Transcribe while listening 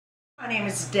name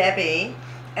is Debbie,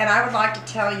 and I would like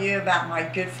to tell you about my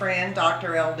good friend,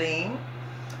 Dr. Eldine.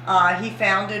 He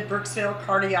founded Brooksville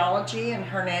Cardiology in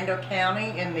Hernando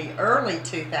County in the early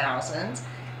 2000s,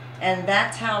 and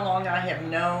that's how long I have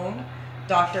known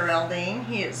Dr. Eldine.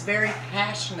 He is very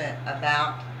passionate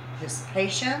about his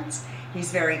patients.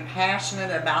 He's very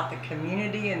passionate about the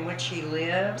community in which he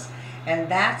lives, and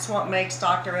that's what makes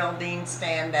Dr. Eldine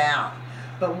stand out.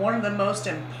 But one of the most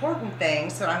important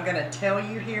things that I'm going to tell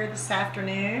you here this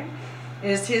afternoon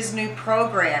is his new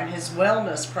program, his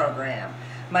wellness program.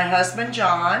 My husband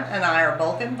John and I are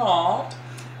both involved.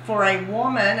 For a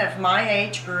woman of my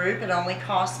age group, it only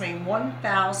costs me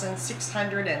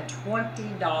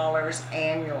 $1,620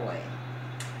 annually.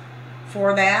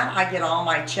 For that, I get all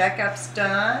my checkups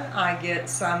done. I get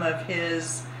some of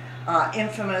his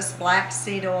infamous black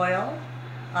seed oil,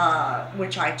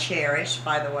 which I cherish,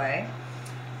 by the way.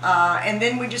 And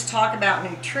then we just talk about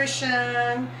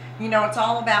nutrition. You know, it's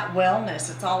all about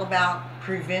wellness. It's all about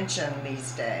prevention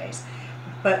these days.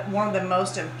 But one of the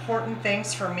most important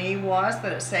things for me was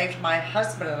that it saved my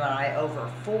husband and I over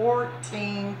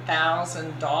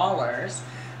 $14,000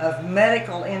 of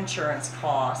medical insurance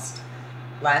cost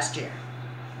last year.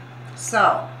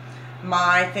 So,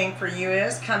 my thing for you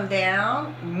is come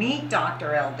down, meet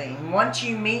Dr. Eldine. Once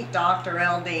you meet Dr.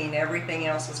 Eldine, everything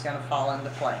else is going to fall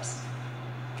into place.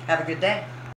 Have a good day.